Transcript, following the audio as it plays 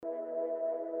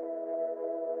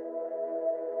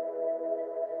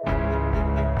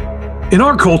In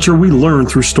our culture, we learn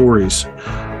through stories.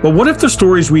 But what if the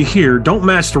stories we hear don't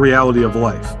match the reality of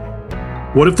life?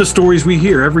 What if the stories we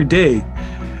hear every day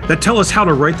that tell us how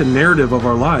to write the narrative of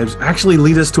our lives actually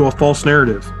lead us to a false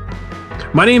narrative?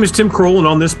 My name is Tim Kroll, and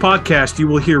on this podcast, you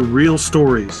will hear real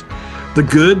stories. The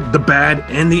good, the bad,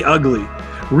 and the ugly.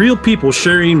 Real people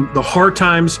sharing the hard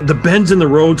times, the bends in the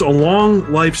roads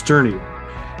along life's journey.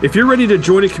 If you're ready to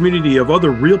join a community of other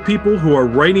real people who are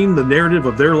writing the narrative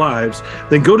of their lives,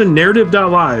 then go to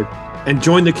narrative.live and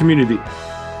join the community.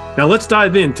 Now let's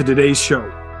dive into today's show.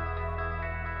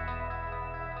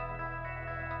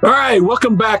 All right,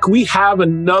 welcome back. We have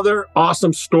another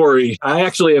awesome story. I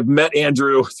actually have met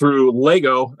Andrew through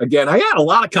Lego. Again, I had a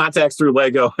lot of contacts through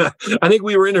Lego. I think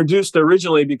we were introduced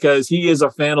originally because he is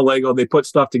a fan of Lego. They put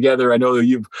stuff together. I know that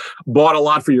you've bought a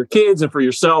lot for your kids and for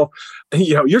yourself.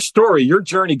 You know, your story, your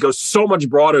journey goes so much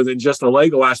broader than just the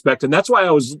Lego aspect. And that's why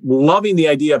I was loving the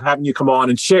idea of having you come on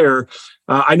and share.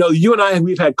 I know you and I,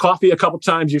 we've had coffee a couple of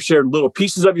times. You've shared little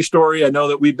pieces of your story. I know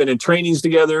that we've been in trainings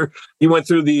together. You went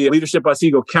through the Leadership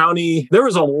Otsego County. There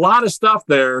was a lot of stuff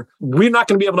there. We're not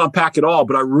going to be able to unpack it all,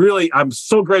 but I'm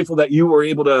so grateful that you were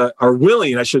able to, or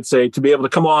willing, I should say, to be able to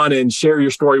come on and share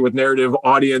your story with Narrative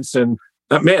audience. And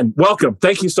man, welcome.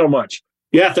 Thank you so much.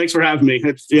 Yeah, thanks for having me.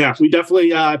 We definitely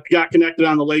got connected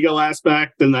on the Lego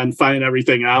aspect and then finding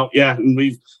everything out. Yeah, and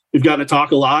we've gotten to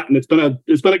talk a lot, and it's been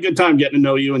a good time getting to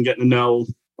know you and getting to know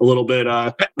a little bit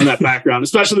on that background,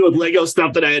 especially with Lego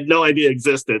stuff that I had no idea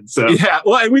existed. So yeah,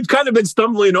 well, and we've kind of been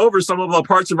stumbling over some of the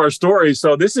parts of our story.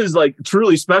 So this is like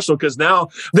truly special because now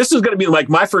this is going to be like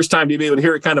my first time to be able to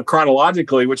hear it kind of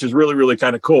chronologically, which is really, really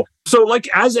kind of cool. So like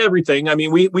as everything, I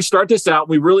mean, we start this out,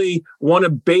 we really want to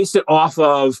base it off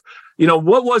of, you know,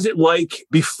 what was it like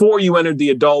before you entered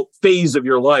the adult phase of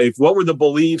your life? What were the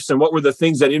beliefs and what were the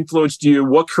things that influenced you?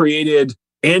 What created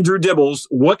Andrew Dibbles?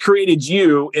 What created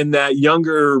you in that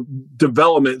younger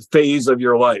development phase of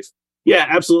your life? Yeah,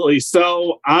 absolutely.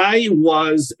 So I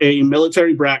was a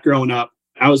military brat growing up.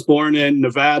 I was born in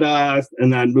Nevada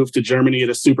and then moved to Germany at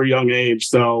a super young age.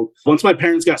 So once my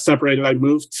parents got separated, I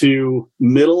moved to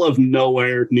middle of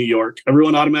nowhere, New York.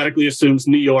 Everyone automatically assumes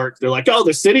New York. They're like, oh,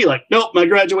 the city? Like, nope, my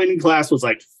graduating class was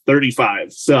like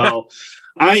 35. So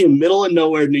I am middle of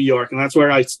nowhere, New York. And that's where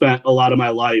I spent a lot of my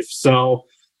life. So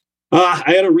I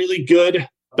had a really good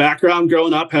background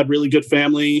growing up, had really good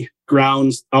family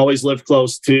grounds, always lived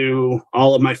close to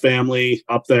all of my family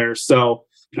up there. So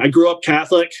I grew up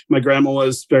Catholic. My grandma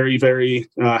was very, very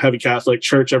heavy Catholic,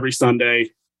 church every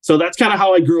Sunday. So that's kind of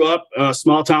how I grew up.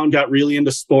 Small town, got really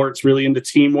into sports, really into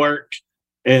teamwork.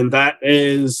 And that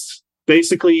is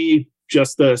basically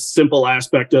just the simple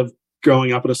aspect of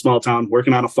growing up in a small town,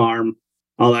 working on a farm,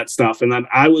 all that stuff. And then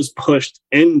I was pushed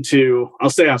into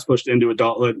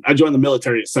adulthood. I joined the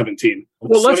military at 17.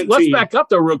 Well, let's back up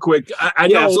though real quick. I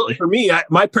know absolutely. For me,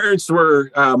 my parents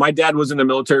were, my dad was in the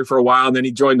military for a while and then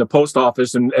he joined the post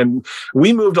office and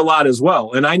we moved a lot as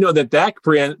well. And I know that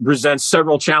presents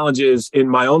several challenges in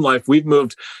my own life. We've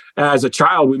moved as a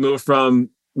child. We moved from,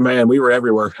 we were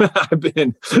everywhere. I've been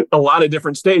in a lot of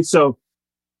different states. So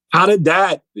how did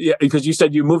that, because you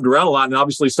said you moved around a lot and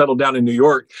obviously settled down in New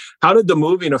York. How did the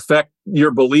moving affect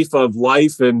your belief of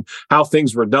life and how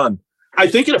things were done? I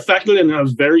think it affected it in a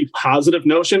very positive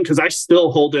notion because I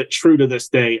still hold it true to this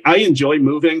day. I enjoy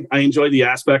moving. I enjoy the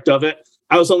aspect of it.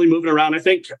 I was only moving around. I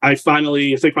think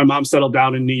my mom settled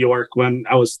down in New York when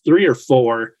I was 3 or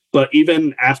 4. But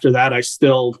even after that, I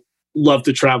still love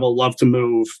to travel, love to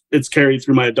move. It's carried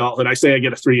through my adulthood. I say I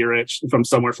get a 3-year itch. If I'm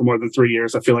somewhere for more than 3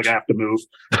 years, I feel like I have to move.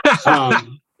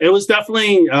 It was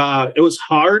definitely, it was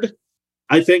hard.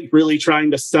 I think really trying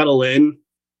to settle in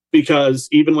because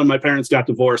even when my parents got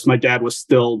divorced, my dad was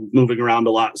still moving around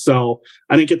a lot. So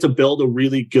I didn't get to build a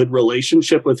really good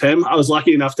relationship with him. I was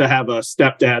lucky enough to have a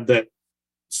stepdad that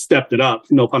stepped it up,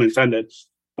 no pun intended,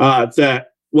 that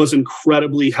was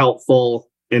incredibly helpful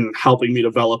in helping me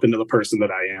develop into the person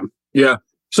that I am. Yeah.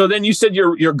 So then you said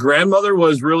your grandmother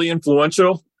was really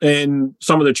influential in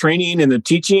some of the training and the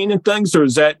teaching and things, or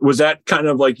was that kind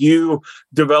of like you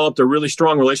developed a really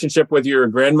strong relationship with your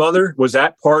grandmother? Was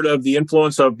that part of the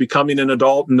influence of becoming an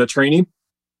adult and the training?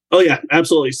 Oh yeah,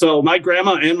 absolutely. So my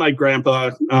grandma and my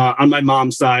grandpa on my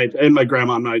mom's side, and my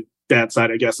grandma on my dad's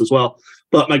side, I guess as well.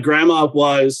 But my grandma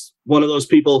was one of those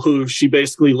people who she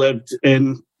basically lived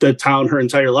in the town her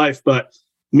entire life, but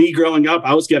me growing up,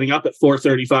 I was getting up at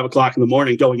 4:30, 5 o'clock in the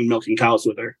morning, going and milking cows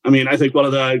with her. I mean, I think one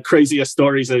of the craziest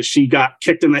stories is she got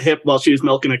kicked in the hip while she was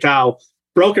milking a cow,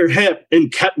 broke her hip, and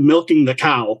kept milking the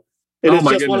cow. And it's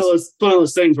just one of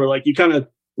those things where like you kind of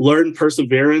learn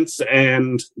perseverance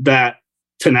and that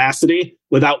tenacity.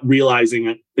 without realizing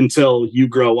it until you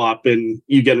grow up and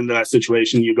you get into that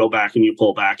situation, you go back and you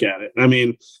pull back at it. I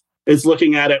mean, it's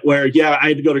looking at it where, yeah, I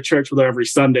had to go to church with her every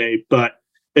Sunday, but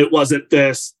it wasn't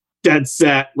this dead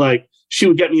set, like she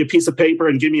would get me a piece of paper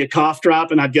and give me a cough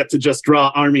drop and I'd get to just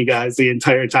draw Army guys the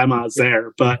entire time I was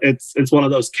there. But it's one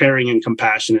of those caring and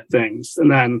compassionate things. And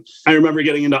then I remember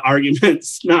getting into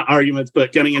not arguments,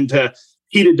 but getting into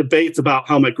heated debates about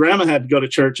how my grandma had to go to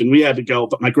church and we had to go,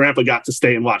 but my grandpa got to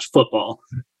stay and watch football.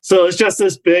 So it's just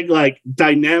this big like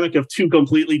dynamic of two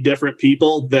completely different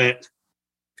people that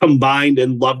combined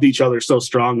and loved each other so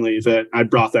strongly that I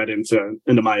brought that into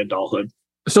my adulthood.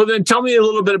 So then tell me a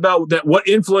little bit about that. What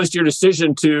influenced your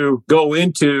decision to go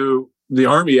into the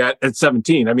Army at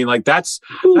 17? I mean, like that's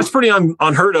pretty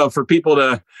unheard of for people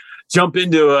to jump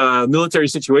into a military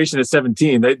situation at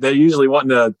 17. They're usually wanting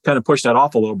to kind of push that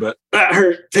off a little bit. That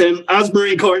hurt, Tim. I was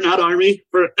Marine Corps, not Army.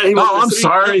 I'm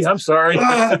sorry.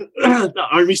 The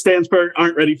Army stands for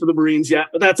aren't ready for the Marines yet,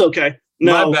 but that's okay.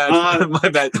 No, my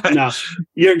bad. No,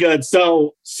 you're good.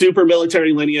 So super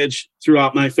military lineage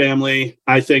throughout my family.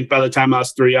 I think by the time I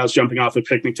was 3, I was jumping off of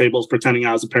picnic tables, pretending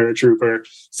I was a paratrooper,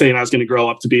 saying I was going to grow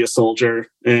up to be a soldier.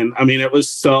 And I mean, it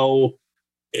was so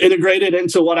integrated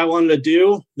into what I wanted to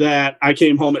do that I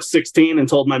came home at 16 and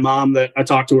told my mom that I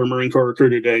talked to her Marine Corps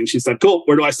recruiter today. And she said, cool,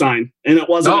 where do I sign? And it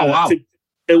wasn't,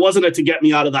 it wasn't to get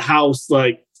me out of the house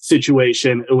like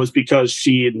situation. It was because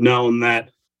she had known that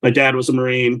my dad was a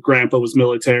Marine, grandpa was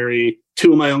military.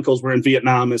 2 of my uncles were in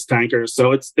Vietnam as tankers.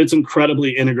 So it's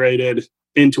incredibly integrated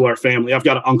into our family. I've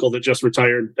got an uncle that just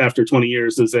retired after 20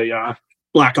 years as a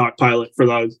Black Hawk pilot for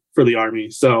the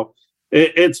Army. So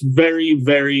it's very,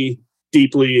 very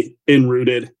deeply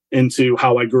enrooted into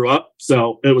how I grew up.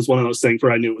 So it was one of those things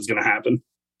where I knew it was going to happen.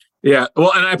 Yeah.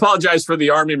 Well, and I apologize for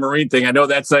the Army Marine thing. I know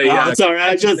that's it's all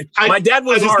right. My dad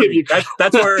was Army.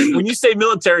 That's where, when you say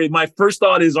military, my first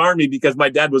thought is Army because my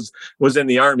dad was in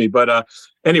the Army. But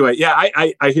anyway, yeah,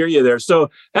 I hear you there. So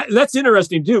that's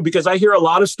interesting too, because I hear a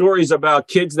lot of stories about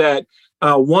kids that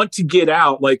want to get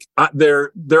out. Like they're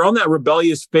on that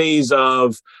rebellious phase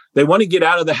of, they want to get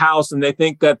out of the house and they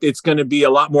think that it's going to be a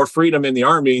lot more freedom in the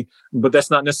Army, but that's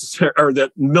not necessary, or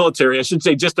the military, I should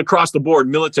say, just across the board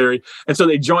military. And so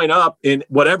they join up in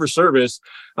whatever service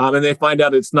and they find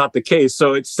out it's not the case.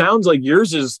 So it sounds like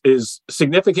yours is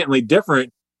significantly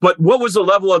different. But what was the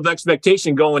level of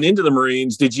expectation going into the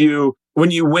Marines?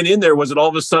 When you went in there, was it all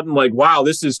of a sudden like, wow,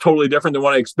 this is totally different than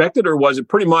what I expected? Or was it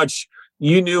pretty much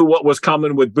you knew what was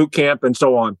coming with boot camp and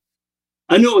so on?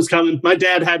 I knew it was coming. My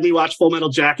dad had me watch Full Metal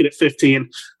Jacket at 15.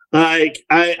 Like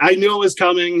I knew it was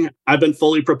coming. I've been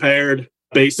fully prepared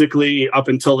basically up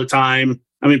until the time.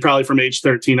 I mean, probably from age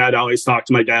 13, I'd always talk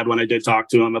to my dad when I did talk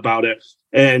to him about it.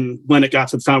 And when it got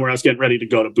to the time where I was getting ready to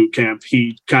go to boot camp,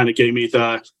 he kind of gave me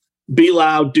the be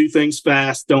loud, do things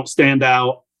fast, don't stand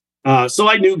out. So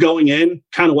I knew going in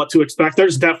kind of what to expect.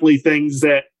 There's definitely things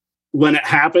that when it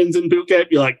happens in boot camp,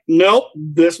 you're like, nope,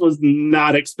 this was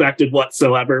not expected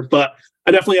whatsoever. But I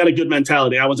definitely had a good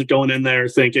mentality. I wasn't going in there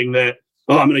thinking that,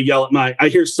 oh, I'm going to yell at I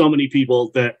hear so many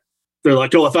people that they're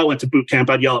like, oh, if I went to boot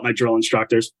camp, I'd yell at my drill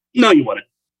instructors. No, you wouldn't.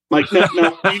 Like,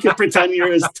 no, you can pretend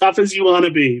you're as tough as you want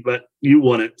to be, but you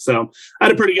wouldn't. So I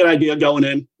had a pretty good idea going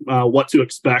in, what to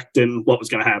expect and what was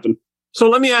going to happen. So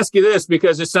let me ask you this,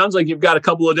 because it sounds like you've got a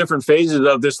couple of different phases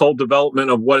of this whole development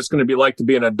of what it's going to be like to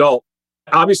be an adult.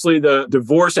 Obviously, the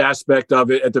divorce aspect of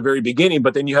it at the very beginning,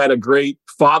 but then you had a great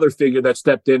father figure that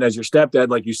stepped in as your stepdad,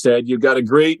 like you said. You've got a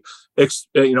great,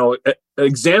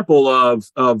 example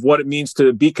of what it means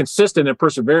to be consistent and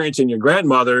perseverance in your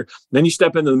grandmother. Then you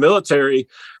step into the military,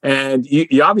 and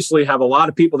you obviously have a lot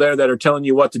of people there that are telling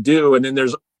you what to do. And then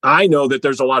I know that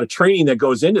there's a lot of training that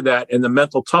goes into that and the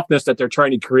mental toughness that they're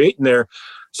trying to create in there.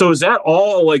 So is that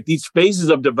all, like these phases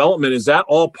of development, is that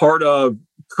all part of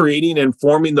creating and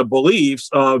forming the beliefs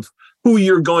of who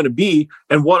you're going to be?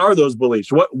 And what are those beliefs?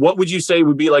 What would you say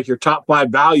would be like your top 5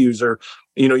 values? Or,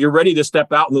 you're ready to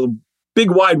step out in the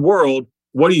big wide world.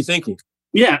 What are you thinking?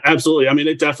 Yeah, absolutely. I mean,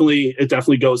 it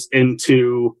definitely goes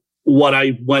into what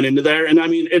I went into there. And I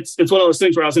mean, it's one of those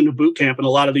things where I was into boot camp and a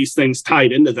lot of these things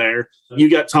tied into there. You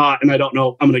get taught, and I don't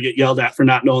know, I'm going to get yelled at for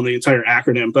not knowing the entire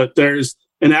acronym, but there's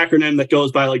an acronym that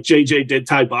goes by like JJ did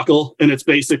tie buckle. And it's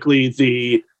basically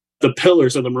the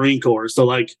pillars of the Marine Corps. So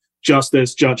like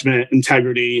justice, judgment,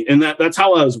 integrity. And that's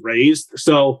how I was raised.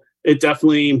 So it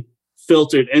definitely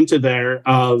filtered into there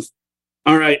of,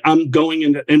 all right, I'm going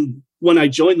in. And when I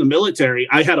joined the military,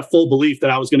 I had a full belief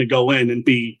that I was going to go in and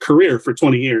be career for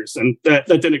 20 years. And that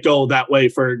didn't go that way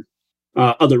for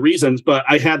other reasons, but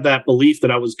I had that belief that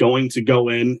I was going to go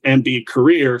in and be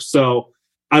career. So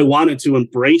I wanted to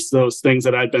embrace those things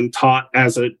that I'd been taught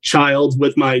as a child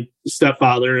with my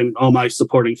stepfather and all my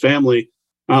supporting family,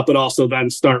 but also then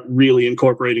start really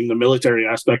incorporating the military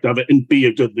aspect of it and be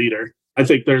a good leader. I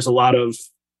think there's a lot of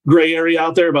gray area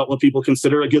out there about what people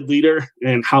consider a good leader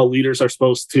and how leaders are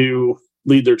supposed to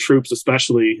lead their troops,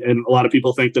 especially. And a lot of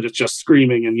people think that it's just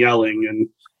screaming and yelling. And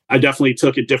I definitely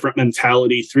took a different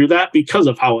mentality through that because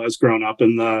of how I was grown up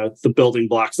and the building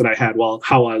blocks that I had while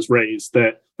how I was raised.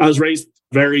 That I was raised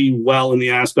very well in the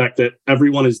aspect that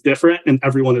everyone is different and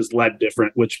everyone is led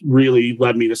different, which really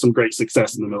led me to some great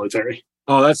success in the military.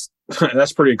 Oh, that's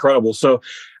pretty incredible. So,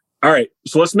 all right,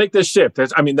 so let's make this shift.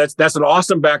 That's an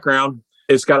awesome background.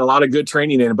 It's got a lot of good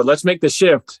training in it, but let's make the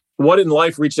shift. What in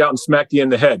life reached out and smacked you in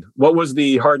the head? What was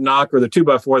the hard knock or the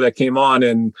 2x4 that came on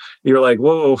and you're like,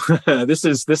 whoa, this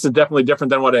is definitely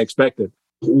different than what I expected?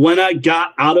 When I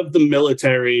got out of the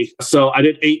military, so I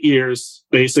did 8 years.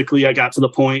 Basically, I got to the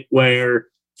point where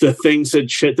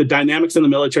the dynamics in the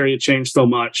military had changed so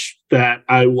much that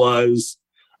I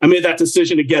made that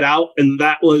decision to get out. And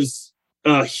that was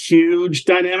a huge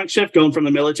dynamic shift, going from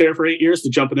the military for 8 years to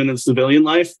jumping into the civilian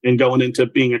life and going into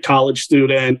being a college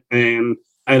student. And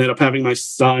I ended up having my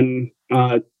son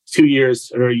 2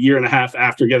 years or a year and a half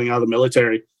after getting out of the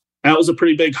military. That was a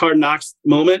pretty big hard knocks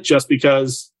moment, just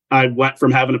because I went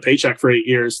from having a paycheck for 8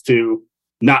 years to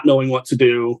not knowing what to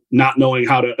do, not knowing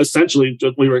how to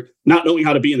not knowing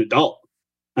how to be an adult.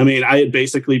 I mean, I had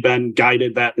basically been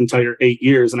guided that entire 8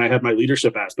 years and I had my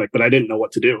leadership aspect, but I didn't know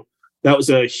what to do. That was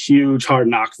a huge hard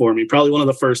knock for me, probably one of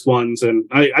the first ones. And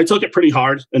I took it pretty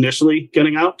hard initially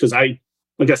getting out because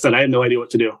like I said, I had no idea what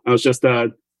to do. I was just, I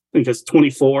think it's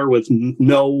 24 with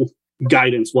no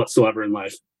guidance whatsoever in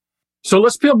life. So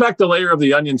let's peel back the layer of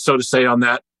the onion, so to say, on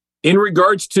that. In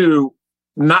regards to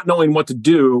not knowing what to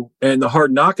do and the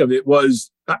hard knock of it was,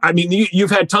 I mean,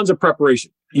 you've had tons of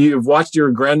preparation. You've watched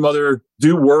your grandmother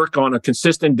do work on a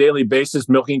consistent daily basis,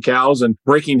 milking cows and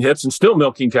breaking hips and still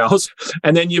milking cows.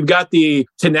 And then you've got the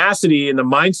tenacity and the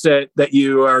mindset that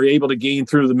you are able to gain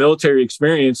through the military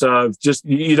experience of just,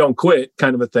 you don't quit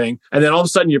kind of a thing. And then all of a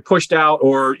sudden you're pushed out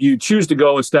or you choose to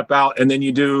go and step out and then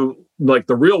you do like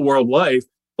the real world life.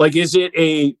 Like, is it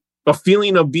a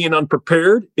feeling of being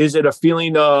unprepared? Is it a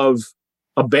feeling of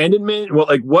abandonment? Well,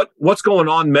 like what's going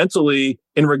on mentally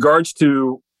in regards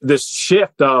to this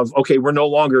shift of, okay, we're no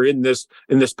longer in this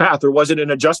path? Or was it an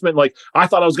adjustment? Like, I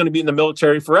thought I was going to be in the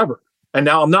military forever and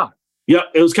now I'm not. Yeah,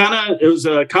 it was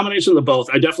a combination of the both.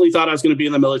 I definitely thought I was going to be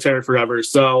in the military forever.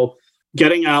 So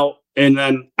getting out, and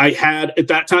then at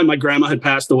that time, my grandma had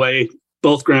passed away,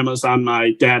 both grandmas on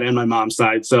my dad and my mom's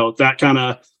side. So that kind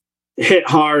of hit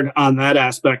hard on that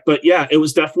aspect. But yeah, it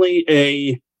was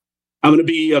definitely I'm going to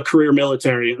be a career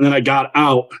military. And then I got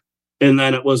out, and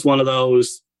then it was one of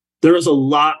those, there was a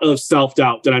lot of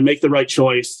self-doubt. Did I make the right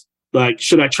choice? Like,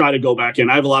 should I try to go back in?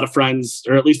 I have a lot of friends,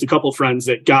 or at least a couple of friends,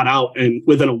 that got out and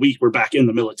within a week were back in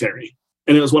the military.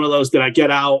 And it was one of those, did I get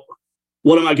out?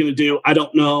 What am I going to do? I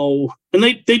don't know. And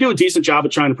they do a decent job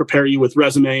of trying to prepare you with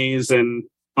resumes and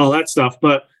all that stuff.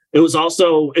 But it was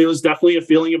definitely a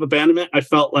feeling of abandonment. I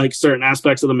felt like certain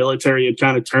aspects of the military had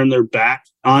kind of turned their back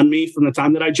on me from the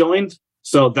time that I joined.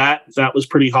 So that was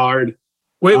pretty hard.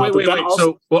 Wait.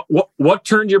 Also, so what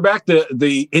turned your back?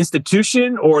 The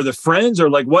institution or the friends, or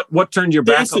like what turned your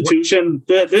back?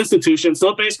 The institution.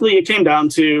 So basically it came down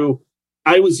to,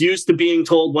 I was used to being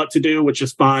told what to do, which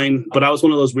is fine. But I was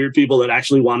one of those weird people that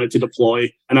actually wanted to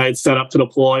deploy. And I had set up to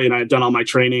deploy and I had done all my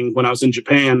training when I was in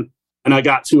Japan. And I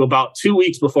got to about 2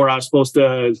 weeks before I was supposed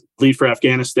to leave for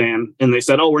Afghanistan. And they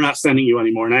said, oh, we're not sending you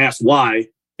anymore. And I asked why.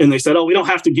 And they said, oh, we don't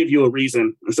have to give you a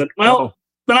reason. I said, well,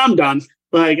 then I'm done.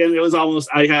 Like, and it was almost,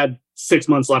 I had 6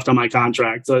 months left on my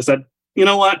contract. So I said, you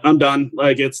know what? I'm done.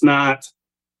 Like, it's not,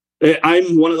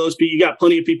 I'm one of those people, you got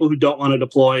plenty of people who don't want to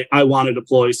deploy. I want to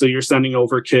deploy. So you're sending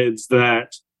over kids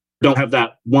that don't have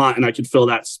that want, and I could fill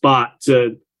that spot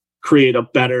to create a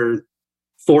better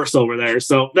force over there.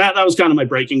 So that was kind of my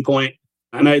breaking point.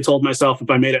 And I had told myself if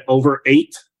I made it over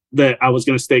 8, that I was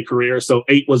going to stay career. So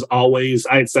 8 was always,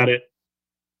 I had said it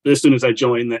as soon as I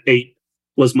joined, that 8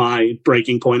 was my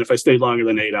breaking point. If I stayed longer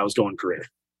than 8, I was going career.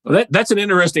 Well, that's an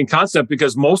interesting concept,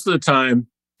 because most of the time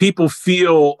people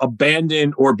feel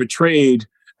abandoned or betrayed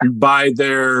by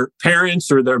their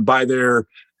parents or by their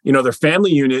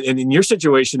family unit. And in your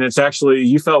situation, it's actually,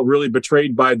 you felt really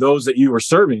betrayed by those that you were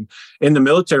serving in the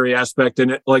military aspect.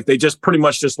 And they just pretty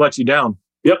much just let you down.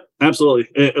 Yep, absolutely.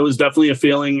 It was definitely a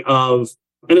feeling of,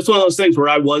 and it's one of those things where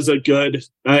I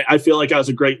feel like I was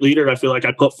a great leader. I feel like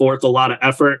I put forth a lot of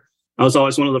effort. I was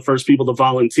always one of the first people to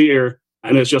volunteer.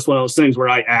 And it's just one of those things where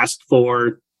I asked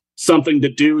for something to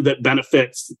do that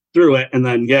benefits through it. And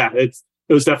then, yeah, it's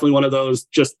it was definitely one of those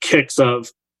just kicks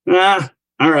of,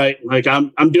 all right, like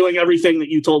I'm doing everything that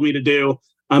you told me to do.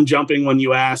 I'm jumping when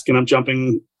you ask, and I'm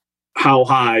jumping how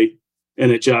high.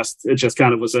 And it just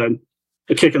kind of was a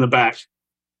kick in the back.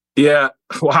 Yeah.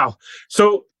 Wow.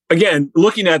 So again,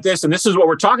 looking at this, and this is what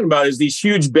we're talking about, is these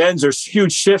huge bends or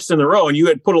huge shifts in the row. And you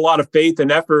had put a lot of faith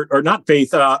and effort, or not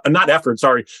faith, not effort,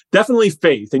 sorry, definitely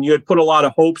faith. And you had put a lot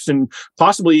of hopes and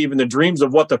possibly even the dreams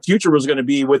of what the future was going to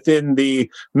be within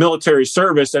the military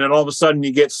service. And then all of a sudden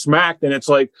you get smacked, and it's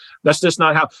like, that's just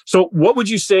not how. So what would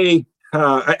you say?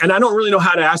 And I don't really know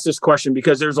how to ask this question,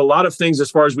 because there's a lot of things as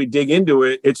far as we dig into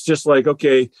it. It's just like,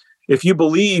 okay, if you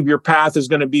believe your path is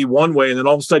going to be one way and then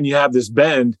all of a sudden you have this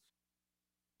bend,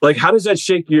 like, how does that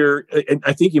shake your, and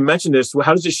I think you mentioned this,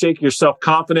 how does it shake your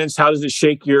self-confidence? How does it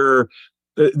shake your,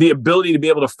 the ability to be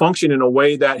able to function in a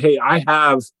way that, hey, I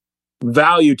have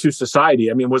value to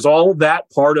society? I mean, was all of that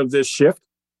part of this shift?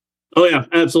 Oh yeah,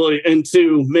 absolutely. And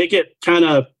to make it kind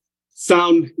of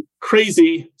sound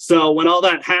crazy, so when all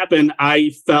that happened, I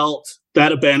felt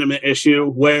that abandonment issue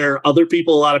where other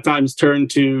people a lot of times turn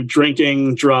to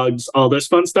drinking, drugs, all this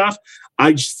fun stuff.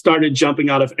 I started jumping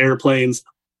out of airplanes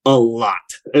a lot.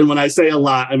 And when I say a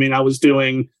lot, I mean, I was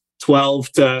doing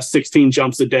 12 to 16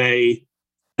 jumps a day.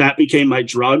 That became my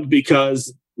drug,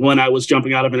 because when I was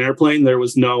jumping out of an airplane, there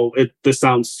was this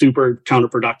sounds super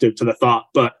counterproductive to the thought,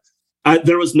 but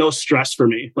there was no stress for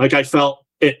me. Like, I felt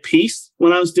at peace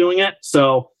when I was doing it.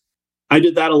 So I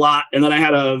did that a lot. And then I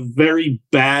had a very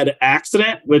bad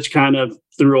accident, which kind of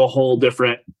threw a whole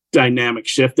different dynamic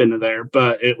shift into there.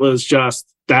 But it was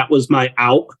just, that was my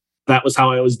out. That was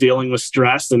how I was dealing with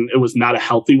stress. And it was not a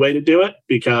healthy way to do it,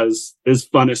 because as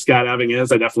fun as skydiving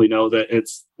is, I definitely know that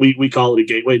we call it a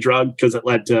gateway drug, because it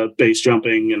led to base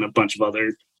jumping and a bunch of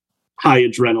other high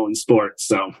adrenaline sports.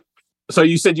 So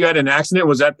you said you had an accident.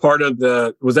 Was that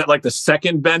was that like the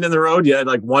second bend in the road? You had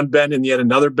like one bend and you had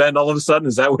another bend all of a sudden.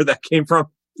 Is that where that came from?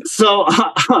 So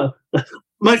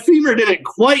my femur didn't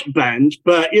quite bend,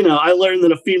 but I learned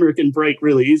that a femur can break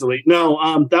really easily. No,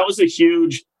 that was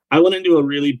I went into a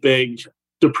really big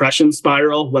depression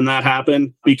spiral when that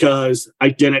happened, because I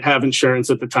didn't have insurance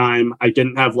at the time. I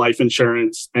didn't have life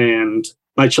insurance, and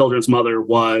my children's mother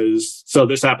so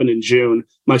this happened in June.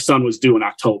 My son was due in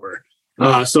October.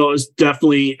 So it was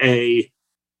definitely a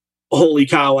holy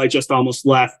cow. I just almost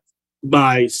left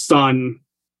my son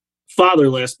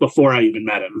fatherless before I even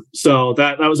met him. So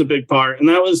that was a big part. And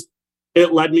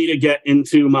it led me to get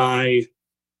into my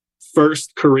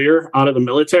first career out of the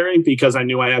military, because I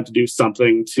knew I had to do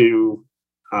something to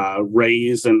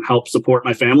raise and help support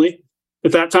my family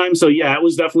at that time. So yeah, it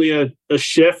was definitely a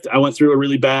shift. I went through a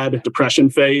really bad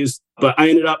depression phase, but I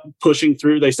ended up pushing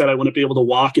through. They said I wouldn't be able to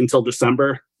walk until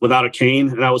December without a cane.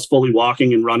 And I was fully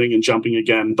walking and running and jumping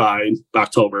again by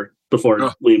October, before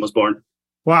Liam was born.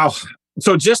 Wow.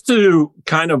 So just to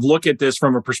kind of look at this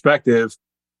from a perspective,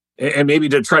 and maybe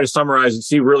to try to summarize and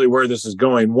see really where this is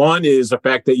going. One is the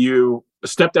fact that you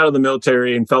stepped out of the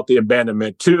military and felt the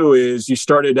abandonment. Two is you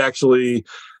started actually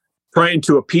trying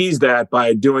to appease that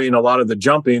by doing a lot of the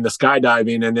jumping, the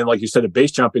skydiving, and then, like you said, the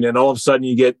base jumping. And all of a sudden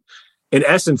you get, in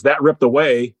essence, that ripped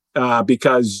away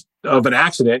because of an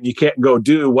accident. You can't go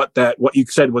do what you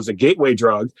said was a gateway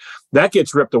drug. That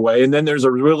gets ripped away. And then there's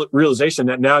a realization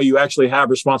that now you actually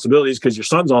have responsibilities because your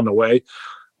son's on the way.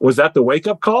 Was that the wake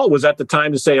up call? Was that the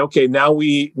time to say, okay, now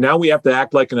we have to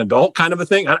act like an adult, kind of a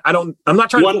thing? I'm not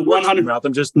trying to put words in your mouth.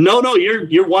 I'm just no, you're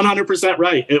 100%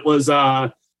 right. It was,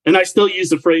 and I still use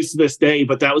the phrase to this day,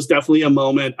 but that was definitely a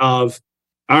moment of,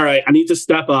 all right, I need to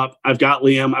step up. I've got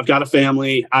Liam. I've got a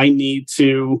family. I need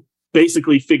to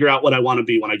basically figure out what I want to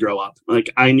be when I grow up.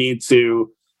 Like, I need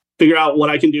to figure out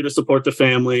what I can do to support the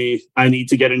family. I need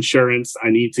to get insurance.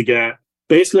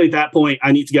 Basically, at that point,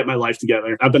 I need to get my life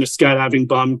together. I've been a skydiving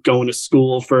bum, going to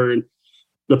school for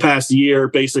the past year,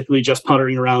 basically just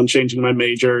puttering around, changing my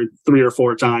major 3 or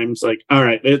 4 times. Like, all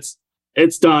right, it's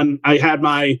done. I had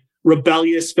my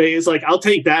rebellious phase. Like, I'll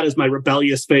take that as my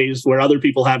rebellious phase, where other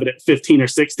people have it at 15 or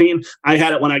 16. I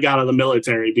had it when I got out of the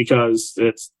military, because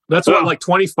that's like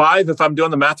 25, if I'm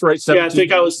doing the math right. 17. I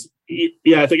think I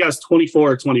was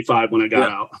 24 or 25 when I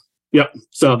got out. Yep.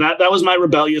 So that was my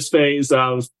rebellious phase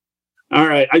of, all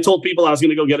right, I told people I was going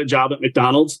to go get a job at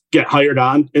McDonald's, get hired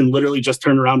on, and literally just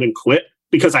turn around and quit,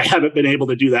 because I haven't been able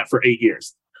to do that for 8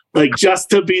 years. Like, just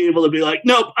to be able to be like,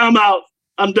 nope, I'm out.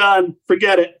 I'm done.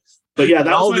 Forget it. But yeah,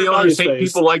 that all the owners hate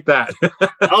people like that.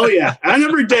 Oh yeah. I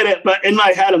never did it, but in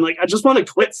my head, I'm like, I just want to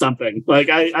quit something. Like,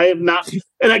 I have not,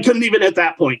 and I couldn't even at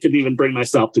that point, bring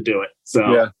myself to do it.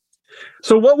 So, yeah.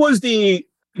 So what was we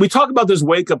talk about this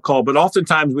wake up call, but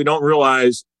oftentimes we don't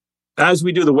realize as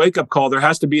we do the wake up call, there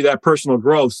has to be that personal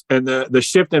growth and the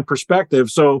shift in perspective.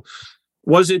 So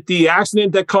was it the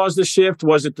accident that caused the shift?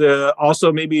 Was it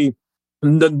also maybe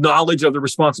the knowledge of the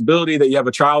responsibility that you have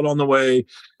a child on the way?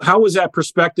 How was that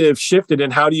perspective shifted,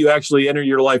 and how do you actually enter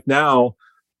your life now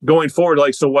going forward?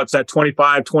 Like, so what's that,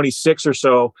 25, 26 or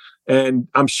so? And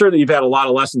I'm sure that you've had a lot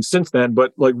of lessons since then,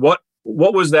 but like, what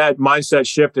was that mindset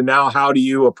shift? And now how do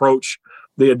you approach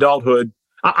the adulthood?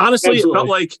 Honestly, Absolutely.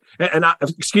 It felt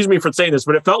like, excuse me for saying this,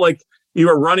 but it felt like you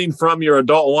were running from your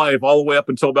adult life all the way up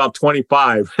until about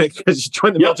 25 because you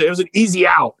joined the military. It was an easy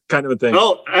out kind of a thing.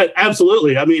 Oh,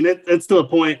 absolutely. I mean, it's to the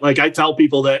point, like I tell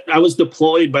people that I was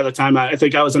deployed by the time I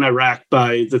think I was in Iraq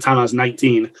by the time I was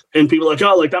 19. And people are like,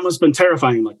 oh, like that must have been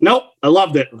terrifying. I'm like, nope, I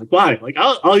loved it. I'm like, why? Like,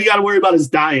 all you got to worry about is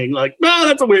dying. Like, no,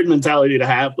 that's a weird mentality to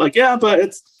have. Like, yeah, but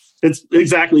it's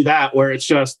exactly that, where it's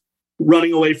just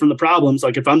running away from the problems.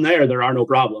 Like if I'm there are no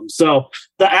problems. So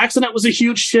the accident was a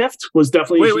huge shift. Was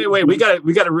definitely wait. We got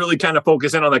to really kind of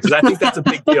focus in on that, because I think that's a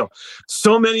big deal.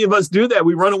 So many of us do that.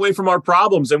 We run away from our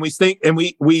problems, and we think, and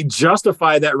we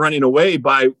justify that running away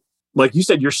by, like you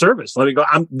said, your service. Let me go.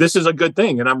 This is a good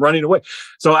thing, and I'm running away.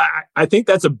 So I think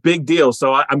that's a big deal.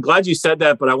 So I'm glad you said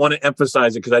that, but I want to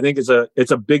emphasize it because I think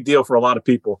it's a big deal for a lot of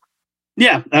people.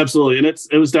 Yeah, absolutely. And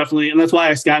it was definitely, and that's why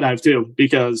I skydive too,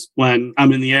 because when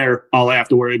I'm in the air, all I have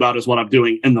to worry about is what I'm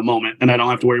doing in the moment. And I don't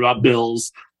have to worry about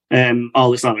bills and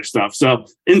all this other stuff. So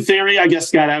in theory, I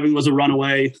guess skydiving was a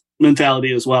runaway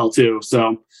mentality as well too.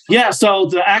 So yeah, so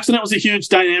the accident was a huge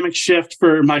dynamic shift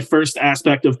for my first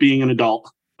aspect of being an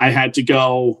adult. I had to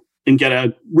go and get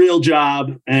a real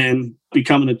job and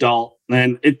become an adult.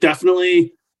 And it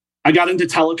definitely, I got into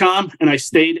telecom, and I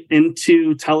stayed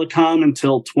into telecom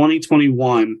until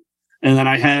 2021. And then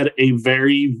I had a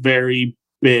very, very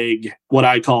big, what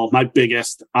I call my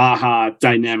biggest aha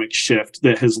dynamic shift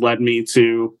that has led me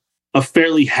to a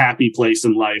fairly happy place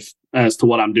in life as to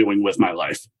what I'm doing with my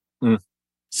life.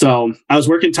 So I was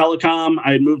working telecom.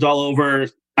 I had moved all over.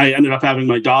 I ended up having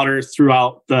my daughter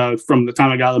throughout from the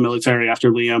time I got out of the military.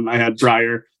 After Liam, I had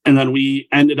Briar. And then we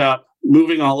ended up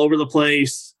moving all over the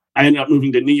place. I ended up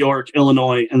moving to New York,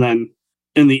 Illinois, and then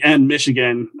in the end,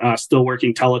 Michigan, still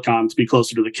working telecom to be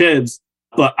closer to the kids.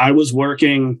 But I was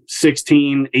working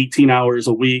 16, 18 hours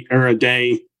a week or a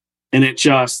day. And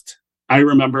I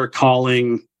remember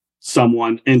calling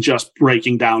someone and just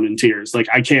breaking down in tears. Like,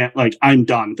 I'm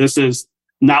done. This is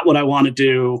not what I want to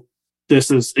do.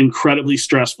 This is incredibly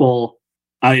stressful.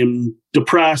 I am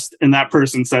depressed. And that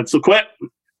person said, so quit.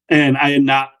 And I had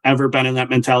not ever been in that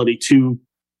mentality to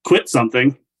quit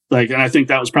something. And I think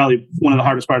that was probably one of the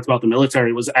hardest parts about the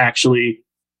military, was actually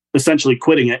essentially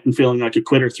quitting it and feeling like a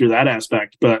quitter through that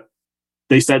aspect. But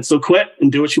they said, so quit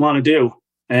and do what you want to do.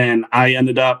 And I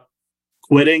ended up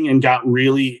quitting and got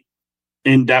really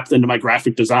in depth into my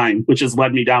graphic design, which has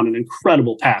led me down an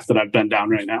incredible path that I've been down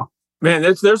right now. Man,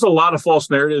 there's a lot of false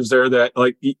narratives there that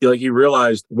like you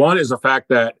realized. One is the fact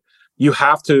that you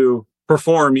have to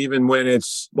perform even when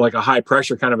it's like a high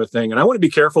pressure kind of a thing. And I want to be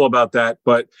careful about that,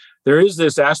 but there is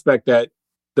this aspect that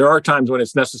there are times when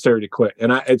it's necessary to quit.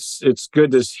 And it's good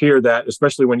to hear that,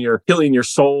 especially when you're killing your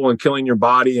soul and killing your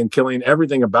body and killing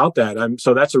everything about that.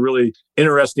 So that's a really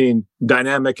interesting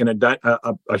dynamic and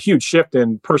a huge shift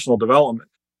in personal development.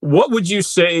 What would you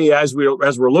say as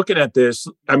we're looking at this?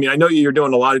 I mean, I know you're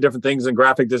doing a lot of different things in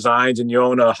graphic designs, and you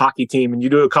own a hockey team, and you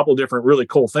do a couple different really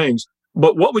cool things.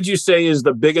 But what would you say is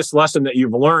the biggest lesson that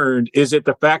you've learned? Is it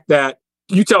the fact that,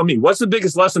 you tell me, what's the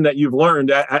biggest lesson that you've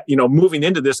learned at moving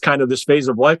into this phase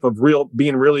of life of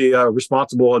being really a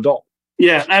responsible adult?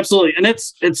 Yeah, absolutely. And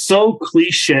it's so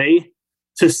cliche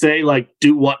to say, like,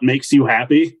 do what makes you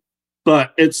happy,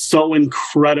 but it's so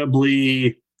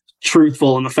incredibly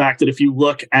truthful in the fact that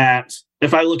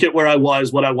if I look at where I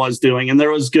was, what I was doing, and there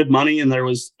was good money and there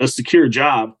was a secure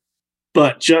job,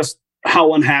 but just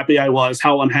how unhappy I was,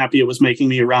 how unhappy it was making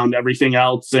me around everything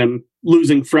else, and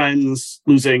losing friends,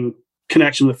 losing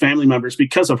connection with family members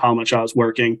because of how much I was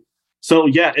working. So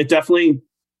yeah, it definitely,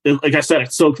 like I said,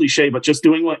 it's so cliche, but just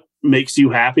doing what makes you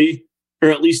happy, or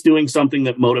at least doing something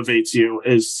that motivates you,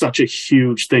 is such a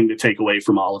huge thing to take away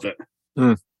from all of it.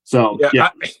 So yeah.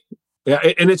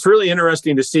 And it's really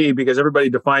interesting to see, because everybody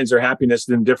defines their happiness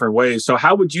in different ways. So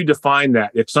how would you define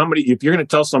that? If you're going to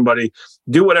tell somebody,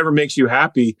 do whatever makes you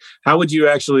happy, how would you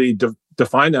actually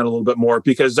define that a little bit more?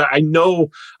 Because I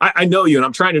know you, and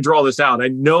I'm trying to draw this out. I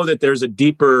know that there's a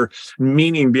deeper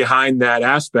meaning behind that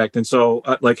aspect. And so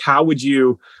how would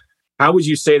you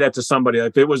say that to somebody?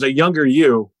 If it was a younger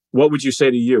you, what would you say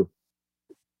to you?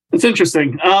 It's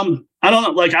interesting. I don't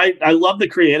know. Like I love the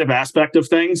creative aspect of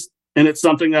things. And it's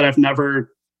something that I've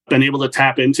never been able to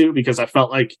tap into because I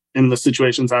felt like in the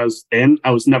situations I was in,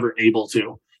 I was never able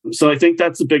to. So I think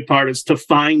that's a big part, is to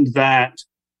find that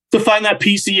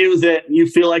piece of you that you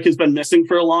feel like has been missing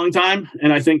for a long time.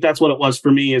 And I think that's what it was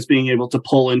for me, is being able to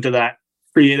pull into that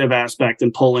creative aspect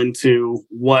and pull into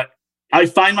what I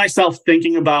find myself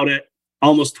thinking about it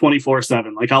almost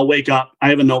 24/7. Like I'll wake up, I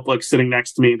have a notebook sitting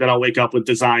next to me that I'll wake up with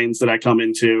designs that I come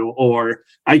into or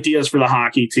ideas for the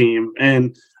hockey team.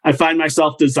 And I find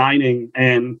myself designing,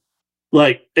 and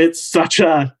like, it's such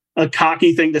a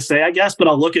cocky thing to say, I guess, but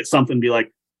I'll look at something and be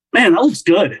like, man, that looks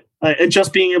good. And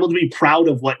just being able to be proud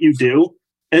of what you do,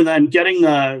 and then getting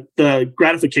the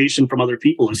gratification from other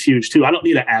people is huge too. I don't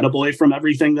need an attaboy from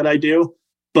everything that I do.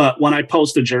 But when I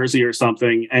post a jersey or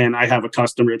something and I have a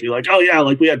customer be like, oh yeah,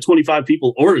 like we had 25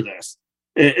 people order this.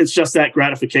 It's just that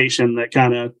gratification that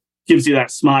kind of gives you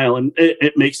that smile, and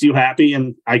it makes you happy.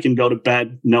 And I can go to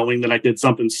bed knowing that I did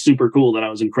something super cool that I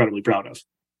was incredibly proud of.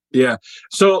 Yeah.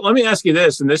 So let me ask you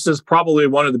this, and this is probably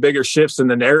one of the bigger shifts in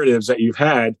the narratives that you've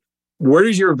had. Where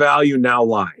does your value now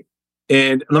lie?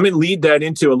 And let me lead that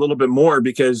into a little bit more,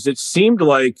 because it seemed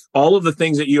like all of the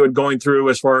things that you had going through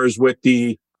as far as with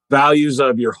the values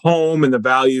of your home and the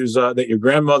values that your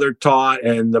grandmother taught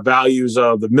and the values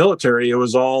of the military, it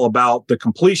was all about the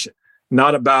completion,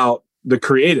 not about the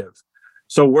creative.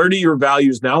 So where do your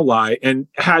values now lie? And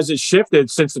has it shifted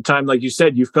since the time, like you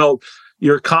said, you felt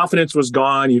your confidence was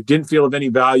gone, you didn't feel of any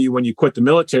value when you quit the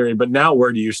military, but now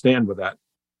where do you stand with that?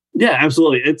 Yeah,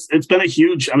 absolutely. It's been a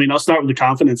huge, I mean, I'll start with the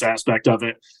confidence aspect of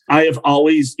it. I have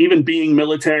always, even being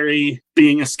military,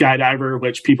 being a skydiver,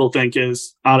 which people think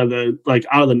is out of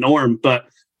the norm, but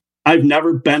I've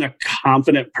never been a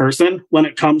confident person when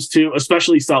it comes to,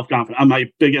 especially self-confident. I'm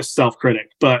my biggest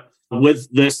self-critic, but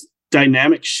with this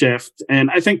dynamic shift,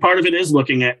 and I think part of it is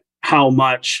looking at how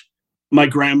much my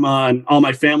grandma and all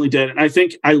my family did. And I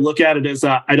think I look at it as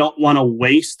I don't want to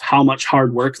waste how much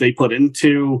hard work they put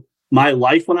into my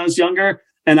life when I was younger.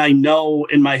 And I know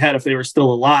in my head, if they were still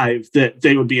alive, that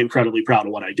they would be incredibly proud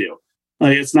of what I do.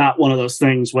 Like, it's not one of those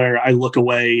things where I look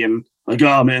away and like,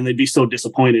 oh man, they'd be so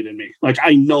disappointed in me. Like,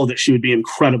 I know that she would be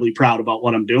incredibly proud about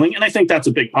what I'm doing. And I think that's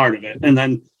a big part of it. And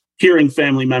then hearing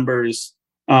family members,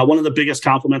 one of the biggest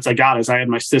compliments I got is I had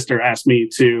my sister ask me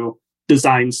to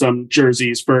design some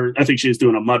jerseys for, I think she was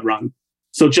doing a mud run.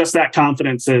 So just that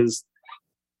confidence has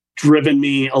driven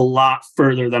me a lot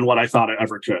further than what I thought I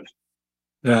ever could.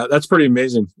 Yeah, that's pretty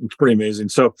amazing. It's pretty amazing.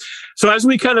 So as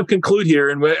we kind of conclude here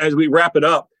and as we wrap it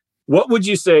up, what would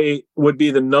you say would be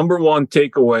the number one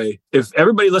takeaway if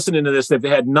everybody listening to this, if they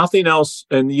had nothing else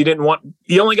and you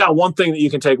only got one thing that you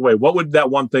can take away, what would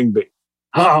that one thing be?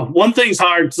 Oh, one thing's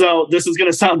hard. So this is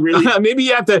going to sound really. Maybe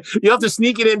you have to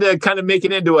sneak it into kind of make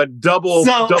it into a double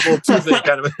Tuesday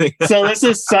kind of a thing. So this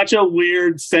is such a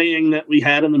weird saying that we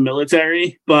had in the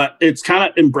military, but it's kind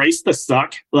of embrace the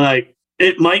suck. Like,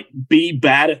 it might be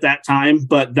bad at that time,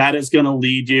 but that is going to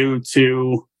lead you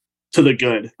to the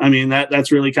good. I mean,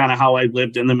 that's really kind of how I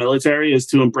lived in the military, is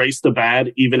to embrace the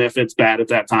bad, even if it's bad at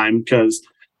that time, because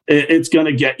it's going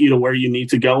to get you to where you need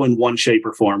to go in one shape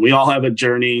or form. We all have a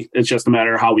journey. It's just a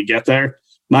matter of how we get there.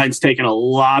 Mine's taken a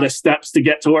lot of steps to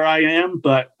get to where I am,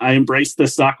 but I embrace the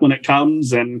suck when it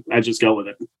comes and I just go with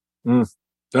it.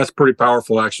 That's pretty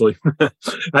powerful, actually.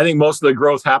 I think most of the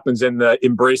growth happens in the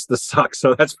embrace the suck.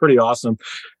 So that's pretty awesome.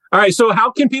 All right. So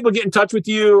how can people get in touch with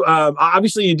you?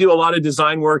 Obviously, you do a lot of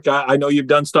design work. I know you've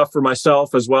done stuff for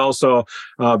myself as well. So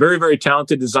very, very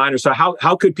talented designer. So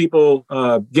how could people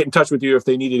get in touch with you if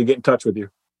they needed to get in touch with you?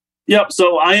 Yep.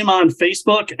 So I am on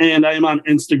Facebook and I am on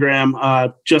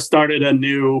Instagram. Just started a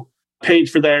new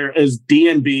page for there as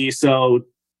DNB. So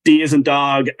D as in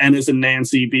dog, N as in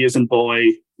Nancy, B as in boy,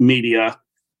 media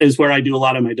is where I do a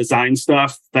lot of my design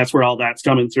stuff. That's where all that's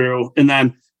coming through. And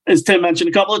then, as Tim mentioned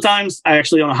a couple of times, I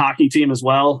actually own a hockey team as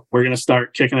well. We're going to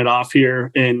start kicking it off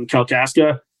here in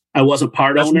Kalkaska. I was a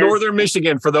part owner. That's Northern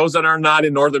Michigan, for those that are not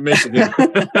in Northern Michigan.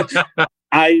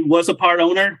 I was a part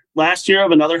owner last year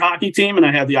of another hockey team, and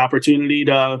I had the opportunity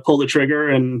to pull the trigger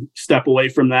and step away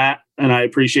from that. And I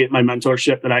appreciate my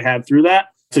mentorship that I had through that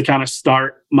to kind of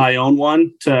start my own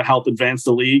one to help advance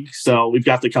the league. So we've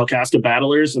got the Kalkaska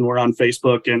Battlers, and we're on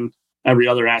Facebook and every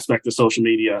other aspect of social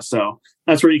media. So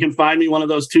that's where you can find me. One of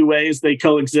those two ways, they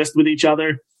coexist with each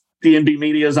other. DNB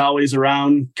Media is always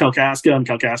around Kalkaska, and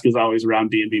Kalkaska is always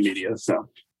around DNB Media. So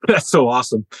that's so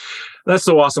awesome. That's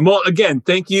so awesome. Well, again,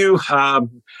 thank you.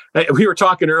 We were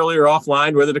talking earlier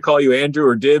offline whether to call you Andrew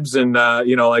or Dibs, and I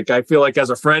feel like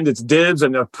as a friend it's Dibs,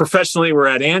 and professionally we're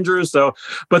at Andrew. So,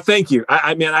 but thank you.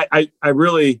 I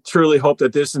really truly hope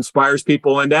that this inspires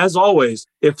people. And as always,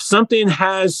 if something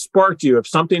has sparked you, if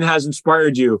something has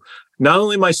inspired you, not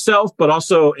only myself, but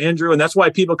also Andrew. And that's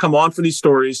why people come on for these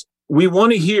stories. We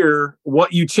want to hear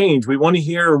what you changed. We want to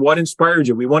hear what inspired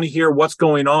you. We want to hear what's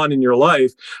going on in your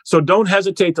life. So don't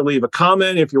hesitate to leave a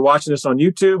comment. If you're watching this on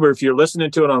YouTube or if you're listening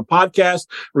to it on a podcast,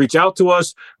 reach out to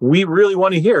us. We really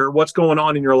want to hear what's going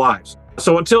on in your lives.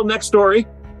 So until next story,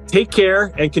 take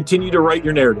care and continue to write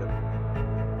your narrative.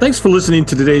 Thanks for listening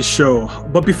to today's show.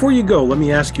 But before you go, let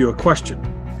me ask you a question.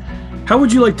 How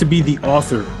would you like to be the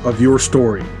author of your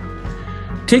story?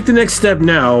 Take the next step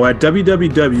now at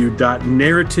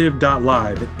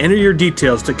www.narrative.live and enter your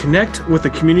details to connect with a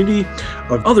community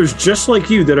of others just like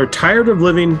you that are tired of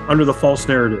living under the false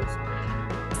narrative.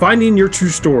 Finding your true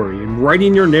story and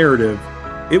writing your narrative,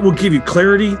 it will give you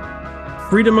clarity,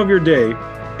 freedom of your day,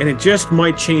 and it just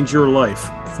might change your life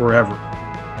forever.